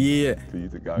be time Yeah. for you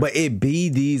to go. But it be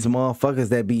these motherfuckers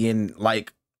that be in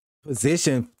like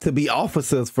position to be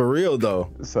officers for real though.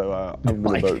 So I'm gonna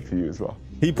Like- vote for you as well.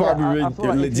 He probably I feel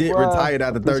like if legit you were retired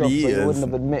after a police 30 officer, years You wouldn't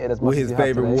have admitted as much with as his you have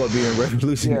favorite today. war being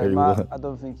Revolutionary Yeah, War. Matt, I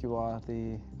don't think you are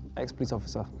the ex-police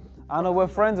officer. I know we're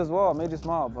friends as well. I made you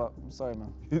smile, but I'm sorry,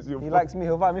 man. He likes me.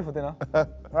 He'll invite me for dinner.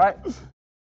 Right?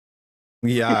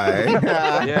 Yeah.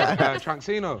 Yeah,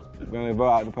 Tranxino. I'm going to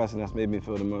vote out the person that's made me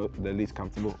feel the least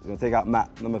comfortable. I'm going to take out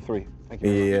Matt, number 3. Thank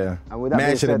you. Yeah. And with that Matt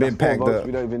being should have said, been that's 4 packed votes. up.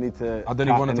 We don't even need to. I don't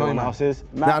even want to tell you, anyone Matt. else's.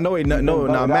 Nah, no,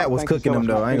 Matt was Thank you cooking so them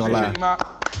much, though. I ain't gonna Appreciate lie. you, Matt.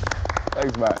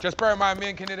 Thanks, Matt. Just bear in mind, me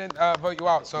and Kenny didn't vote you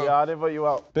out, so. Yeah, I didn't vote you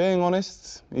out. Being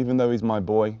honest, even though he's my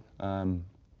boy,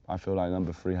 I feel like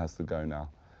number 3 has to go now.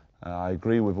 I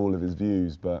agree with all of his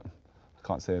views, but I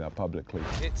can't say that publicly.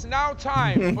 It's now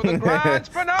time for the grand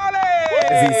finale!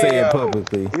 As he say it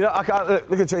publicly. You know, I can't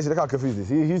look at Tracy. Look how confused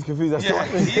he is. He's confused. That's Yeah,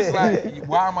 he's like,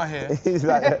 why am I here? He's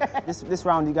like, This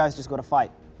round, you guys just got to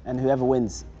fight, and whoever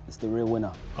wins is the real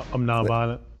winner. I'm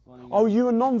non-violent. Oh, you're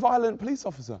a non-violent police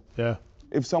officer? Yeah.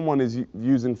 If someone is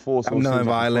using force or seems like a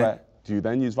non-violent. threat, Do you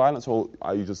then use violence, or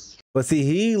are you just... But see,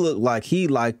 he looked like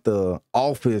the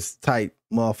office type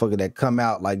motherfucker that come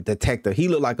out like detective. He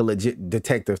looked like a legit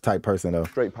detective type person though.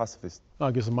 Straight pacifist.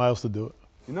 I'll get some miles to do it.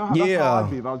 You know how that's how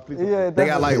I'd be if I was police officer. They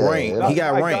got like rank. He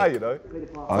got rank. Guy, you know?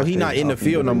 Oh, he not in the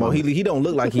field no more. He don't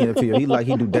look like he in the field. He like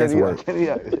he do desk work.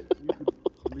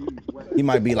 He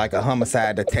might be like a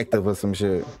homicide detective or some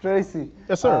shit. Tracy.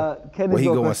 Yes, sir. Where he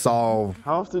go and solve.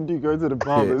 How often do you go to the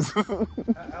barbers?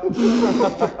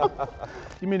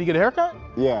 You mean to get a haircut?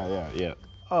 Yeah.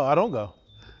 Oh, I don't go.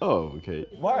 Oh, okay.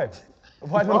 Why?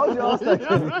 Why not? Would you ask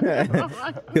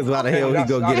that? Because why the hell would he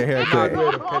go get a haircut?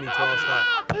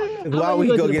 Why would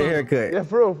he go get a haircut? Yeah,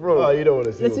 for real. Oh, you don't want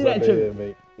to see Let's see that here,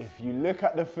 mate. If you look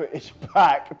at the footage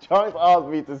back, Chance asked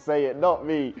me to say it, not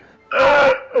me.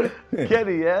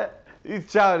 Kenny, yeah?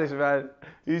 He's childish, man.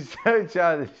 He's so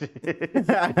childish.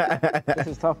 This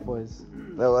is tough, boys.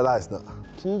 No, well, that's not.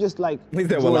 Can you just like He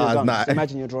said, draw well, your it's gun? not. Just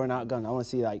imagine you're drawing out a gun. I want to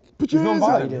see like. But you're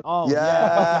non-violent. Oh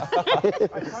Yeah.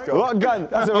 What gun?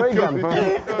 That's a ray gun, bro.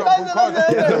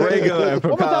 That's a ray gun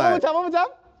from COD. One more time.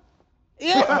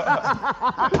 Yeah.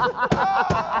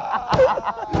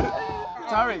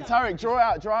 Tariq, draw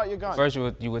out your gun. First,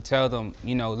 you would tell them,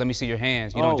 you know, let me see your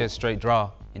hands. You don't just straight draw,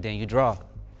 and then you draw.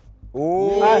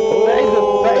 Oh,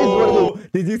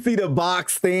 did you see the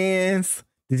box stands?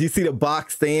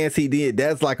 He did.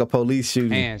 That's like a police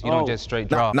shooting. Hands, you don't just straight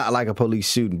draw. Not like a police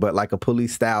shooting, but like a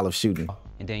police style of shooting.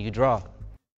 And then you draw.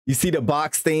 You see the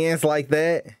box stands like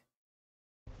that?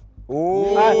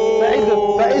 That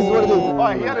is what it is.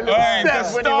 Oh, he had a little step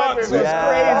when he went with it.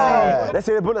 Crazy. Let's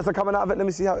see the bullets are coming out of it. Let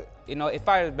me see how it... You know, it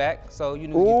fires back, so you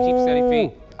know you keep steady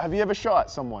feet. Have you ever shot at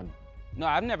someone? No,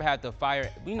 I've never had to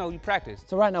fire. You know, you practice.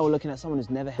 So right now we're looking at someone who's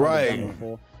never held a gun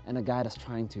before and a guy that's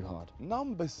trying too hard.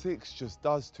 Number 6 just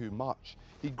does too much.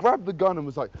 He grabbed the gun and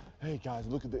was like, "Hey guys,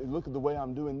 look at the way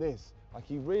I'm doing this." Like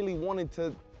he really wanted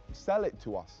to sell it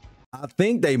to us. I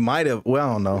think they might have. Well,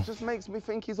 I don't know. It just makes me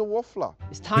think he's a waffler.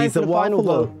 It's time for the final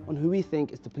vote on who we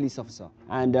think is the police officer.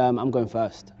 And I'm going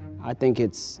first. I think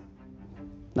it's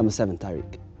number 7,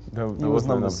 Tyreek. There was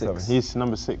no number 6. He's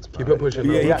number 6. Keep it pushing.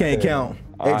 Yeah, he can't count.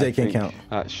 AJ can't count.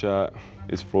 That shirt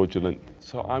is fraudulent.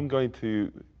 So I'm going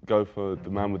to go for the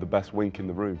man with the best wink in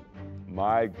the room.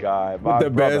 My guy, my With the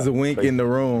brother. best wink in the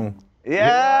room.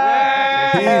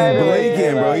 Yeah! He's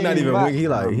blinking, bro. He's not even winking. He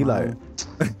like.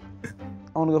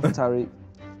 I want to go for Tariq.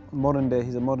 Modern day,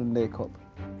 he's a modern day cop.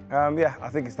 Yeah, I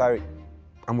think it's Tariq.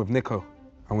 I'm with Nico.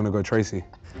 I'm gonna go Tracy.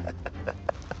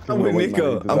 I'm with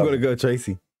Nico. I'm gonna go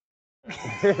Tracy.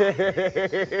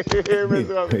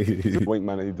 Wink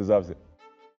man, he deserves it.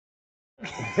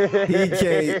 He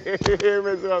can't.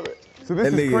 So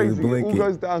this That is nigga crazy. is It all blinking.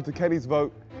 goes down to Kenny's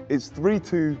vote. It's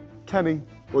 3-2. Kenny,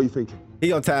 what are you thinking? He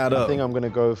gonna tie it I up. think I'm gonna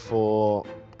go for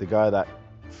the guy that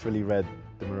fully read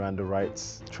the Miranda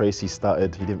rights. Tracy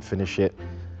started, he didn't finish it.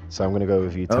 So I'm gonna go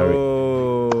with you, Tariq.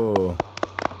 Oh.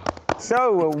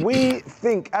 So we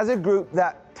think as a group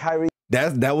that Tariq...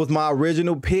 That was my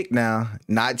original pick now.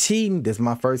 Not cheating. This is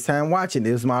my first time watching.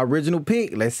 This is my original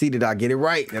pick. Let's see, did I get it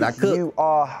right? Did I cook? You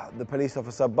are the police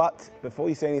officer, but before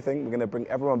you say anything, we're gonna bring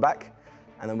everyone back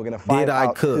and then we're gonna find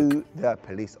out who the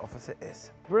police officer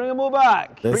is. Bring them all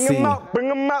back. Let's Bring see. them up, bring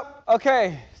them up.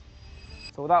 Okay.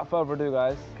 So without further ado,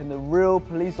 guys, can the real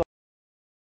police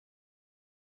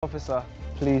officer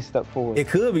please step forward? It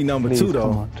could be number Please, 2 though.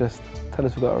 Come on, just tell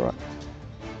us we got it right.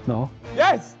 No.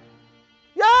 Yes!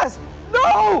 Yes!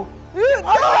 No! No!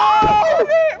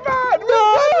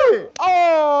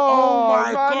 Oh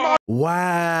my God!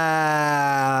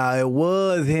 Wow, it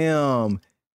was him.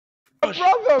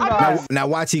 Brother, man! Now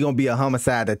watch, he gonna be a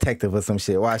homicide detective or some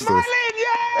shit. Watch this.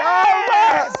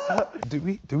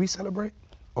 Do we celebrate?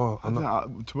 Oh, I'm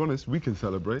not. To be honest, we can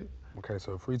celebrate. Okay,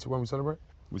 so 3, 2, 1, we celebrate?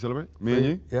 We celebrate? Me and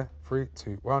you? Yeah, 3,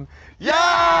 2, 1.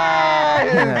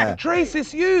 Yeah! Trace,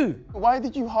 it's you! Why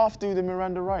did you half do the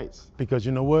Miranda rights? Because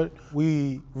you know what?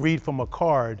 We read from a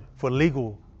card for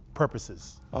legal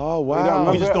purposes. Oh,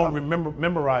 wow. We just don't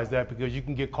memorize that because you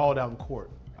can get called out in court.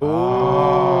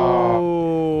 Oh,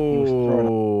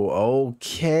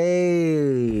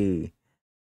 okay.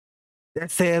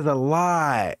 That says a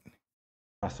lot.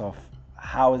 Off.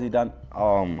 How was he done?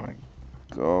 Oh my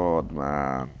God,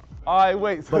 man.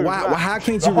 Wait. But how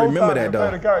can't you remember that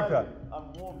though? Character.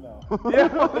 I'm warm now. Yeah,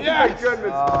 my goodness.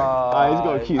 He's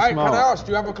got a cute Hey, smile. can I ask,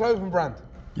 do you have a clothing brand?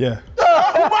 Yeah.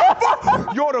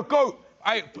 You're the GOAT.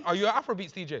 Hey, are you an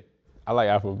Afrobeats DJ? I like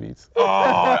Afrobeats. Oh,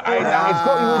 It's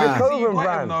got you with the you clothing got him,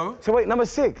 brand. though. So wait, number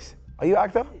 6. Are you an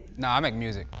actor? Nah, I make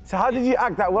music. So how did you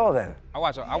act that well then? I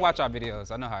watch our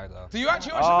videos. I know how it goes. Do you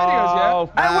actually watch the videos,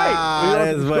 yeah?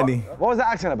 That's funny. What was the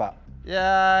accent about?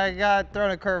 Yeah, I got thrown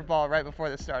a curveball right before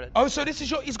this started. Oh, so this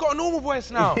is he's got a normal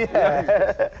voice now.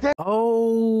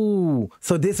 Oh,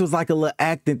 so this was like a little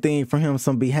acting thing for him,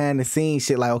 some behind the scenes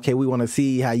shit. Like, okay, we want to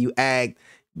see how you act,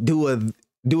 do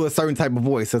a certain type of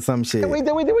voice or some shit. Wait.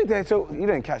 So you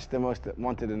didn't catch the most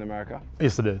wanted in America?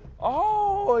 Yes, I did.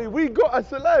 Oh, we got a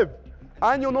celeb.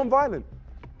 And you're non-violent.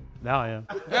 Now I am.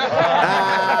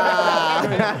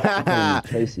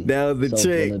 Tracy. That was the solved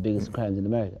trick. one of the biggest crimes in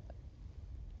America.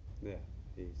 Yeah,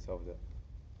 he solved it.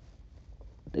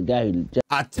 The guy who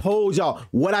I told y'all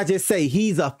what I just say.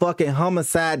 He's a fucking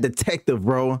homicide detective,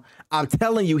 bro. I'm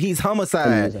telling you, he's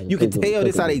homicide. You can tell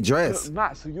this how they dress.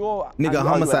 Matt, so you're Nigga,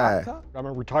 homicide. I'm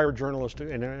a retired journalist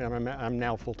and I'm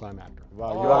now a full-time actor.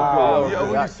 Wow.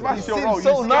 You smashed your role.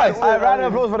 So nice. A round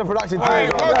of applause for the production team. Hey,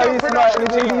 welcome production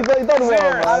team. He's done well,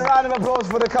 Serious. man. A round of applause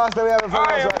for the cast that we have in front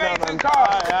of us right now, Amazing man.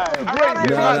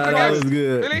 cast. That was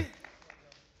good. Billy?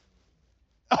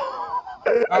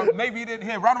 Maybe you didn't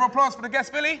hear. Round of applause for the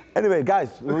guest, Billy. Anyway, guys.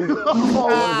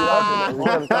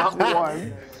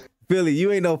 Philly,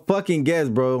 you ain't no fucking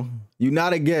guest, bro. You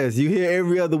not a guest. You here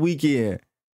every other weekend.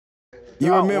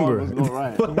 You remember.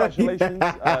 Right. Congratulations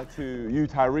to you,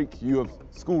 Tyreek. You have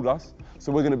schooled us.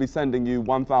 So we're going to be sending you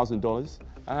 $1,000.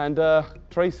 And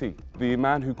Tracy, the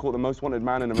man who caught the most wanted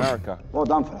man in America. Well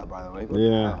done for that, by the way.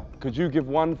 Yeah. Could you give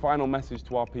one final message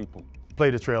to our people?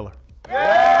 Play the trailer.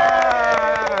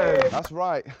 That's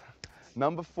right.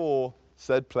 Number 4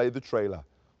 said play the trailer,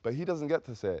 but he doesn't get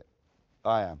to say it.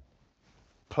 I am.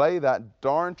 Play that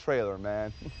darn trailer,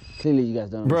 man. Clearly, you guys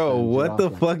don't. Bro, what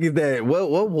the fuck is that?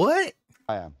 What?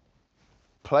 I am.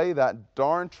 Play that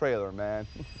darn trailer, man.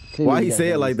 Clearly, Why you he guys say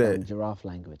it don't like that? understand giraffe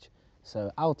language.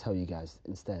 So I'll tell you guys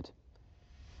instead.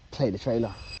 Play the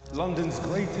trailer. London's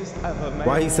greatest ever.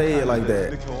 Why he say it like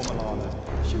that? It's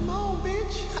your mom,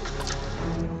 bitch.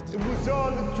 It was all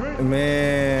a dream.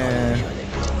 Man.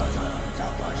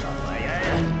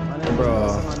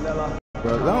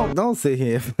 Bro, don't sit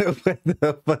here. What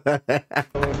the fuck?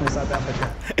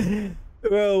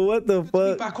 Bro, what the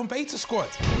fuck? Back on Beta Squad.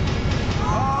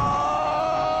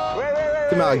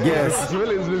 Come out, guess.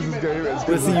 Williams loses game.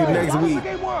 We'll see you next week.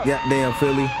 Goddamn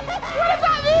Philly. What does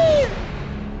that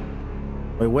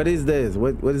mean? Wait, what is this?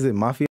 What is it? Mafia?